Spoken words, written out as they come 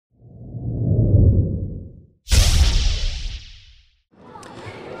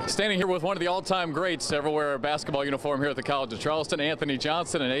Standing here with one of the all-time greats everywhere, basketball uniform here at the College of Charleston, Anthony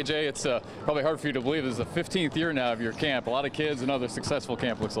Johnson. And AJ, it's probably hard for you to believe this is the 15th year now of your camp. A lot of kids, another successful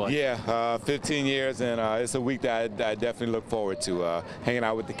camp looks like. Yeah, 15 years, and it's a week that I definitely look forward to. Hanging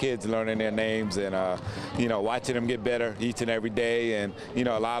out with the kids, learning their names, and watching them get better each and every day. And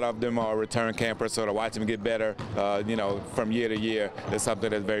a lot of them are return campers, so to watch them get better, from year to year is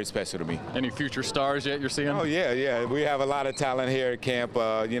something that's very special to me. Any future stars yet you're seeing? Oh yeah. We have a lot of talent here at camp.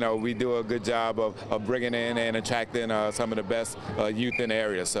 We do a good job of bringing in and attracting some of the best youth in the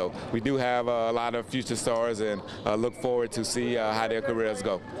area. So we do have a lot of future stars, and look forward to see how their careers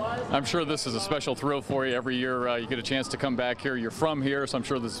go. I'm sure this is a special thrill for you every year. You get a chance to come back here. You're from here, so I'm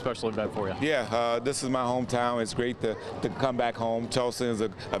sure this is a special event for you. Yeah, this is my hometown. It's great to come back home. Charleston is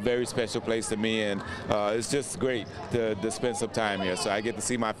a very special place to me, and it's just great to spend some time here. So I get to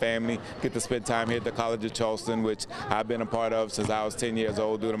see my family, get to spend time here at the College of Charleston, which I've been a part of since I was 10 years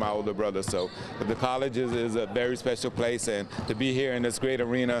old due to my older brother. So the college is a very special place, and to be here in this great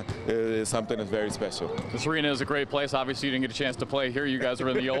arena is something that's very special. This arena is a great place. Obviously, you didn't get a chance to play here. You guys are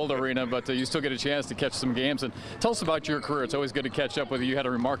in the old arena, but you still get a chance to catch some games. And tell us about your career. It's always good to catch up with you. You had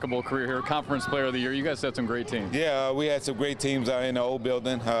a remarkable career here, Conference Player of the Year. You guys had some great teams. Yeah, we had some great teams in the old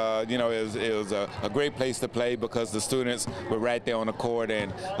building. It was a great place to play because the students were right there on the court,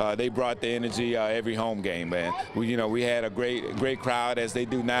 and they brought the energy every home game. And we had a great crowd, as they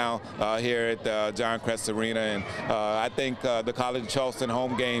do now here at John Crest Arena. And I think the College of Charleston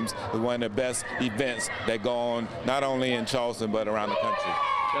home games is one of the best events that go on not only in Charleston but around the country.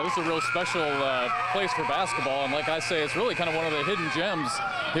 Yeah, this is a real special place for basketball, and like I say, it's really kind of one of the hidden gems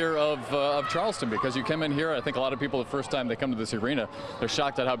here of Charleston, because you come in here, I think a lot of people the first time they come to this arena, they're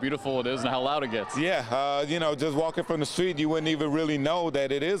shocked at how beautiful it is and how loud it gets. Yeah, just walking from the street, you wouldn't even really know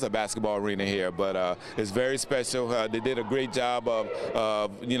that it is a basketball arena here, but it's very special. They did a great job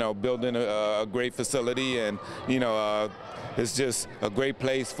of building a great facility, and it's just a great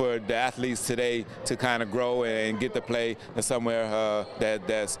place for the athletes today to kind of grow and get to play in somewhere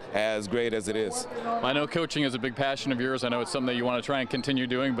that's as great as it is. I know coaching is a big passion of yours. I know it's something that you want to try and continue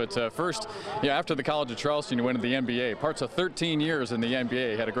doing, but first, after the College of Charleston, you went to the NBA. Parts of 13 years in the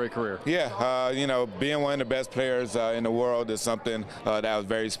NBA, had a great career. Yeah, being one of the best players in the world is something that was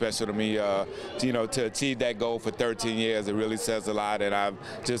very special to me. To achieve that goal for 13 years, it really says a lot, and I've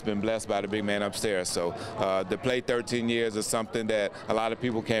just been blessed by the big man upstairs. So to play 13 years is something that a lot of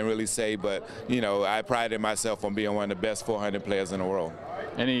people can't really say, but I prided myself on being one of the best 400 players in the world.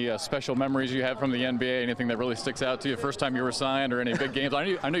 Any special memories you have from the NBA? Anything that really sticks out to you? First time you were signed, or any big games?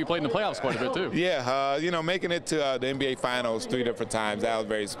 I know you played in the playoffs quite a bit too. Yeah, making it to the NBA Finals 3 different times, that was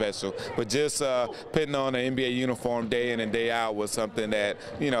very special. But just putting on an NBA uniform day in and day out was something that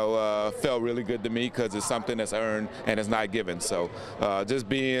felt really good to me, because it's something that's earned and it's not given. So just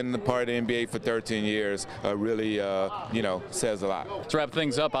being a part of the NBA for 13 years really says a lot. To wrap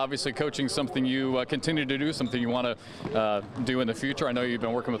things up, obviously coaching something you continue to do, something you want to do in the future. I know you've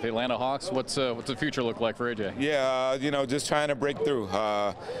been working with the Atlanta Hawks. What's the future look like for AJ? Yeah, just trying to break through.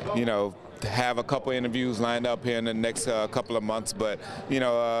 Have a couple interviews lined up here in the next couple of months, but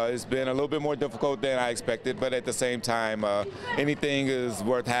it's been a little bit more difficult than I expected, but at the same time, anything is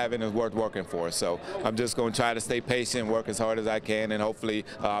worth having, is worth working for. So I'm just going to try to stay patient, work as hard as I can, and hopefully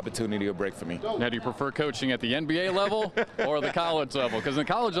opportunity will break for me. Now, do you prefer coaching at the NBA level or the college level? Because in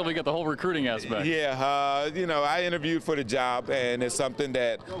the college level you get the whole recruiting aspect. Yeah, I interviewed for the job, and it's something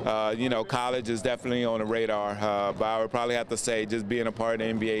that college is definitely on the radar, but I would probably have to say, just being a part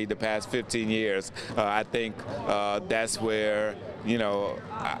of the NBA the past 15 years, I think that's where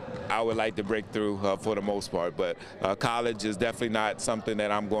I would like to break through for the most part. But college is definitely not something that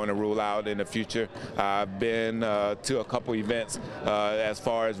I'm going to rule out in the future. I've been to a couple events as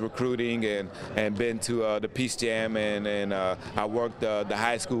far as recruiting, and been to the Peace Jam, and I worked the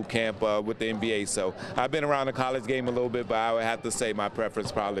high school camp with the NBA. So I've been around the college game a little bit, but I would have to say my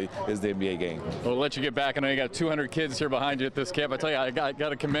preference probably is the NBA game. Well, we'll let you get back. I know you got 200 kids here behind you at this camp. I tell you, I got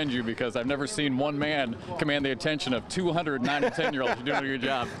to commend you, because I've never seen one man command the attention of 200 9 and 10-year-olds. You're doing a good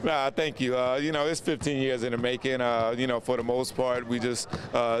job. Thank you. It's 15 years in the making. For the most part, we just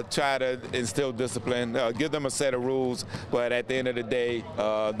try to instill discipline, give them a set of rules, but at the end of the day,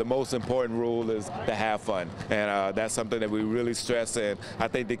 the most important rule is to have fun, and that's something that we really stress, and I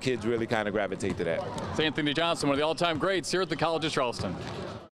think the kids really kind of gravitate to that. It's Anthony Johnson, one of the all-time greats here at the College of Charleston.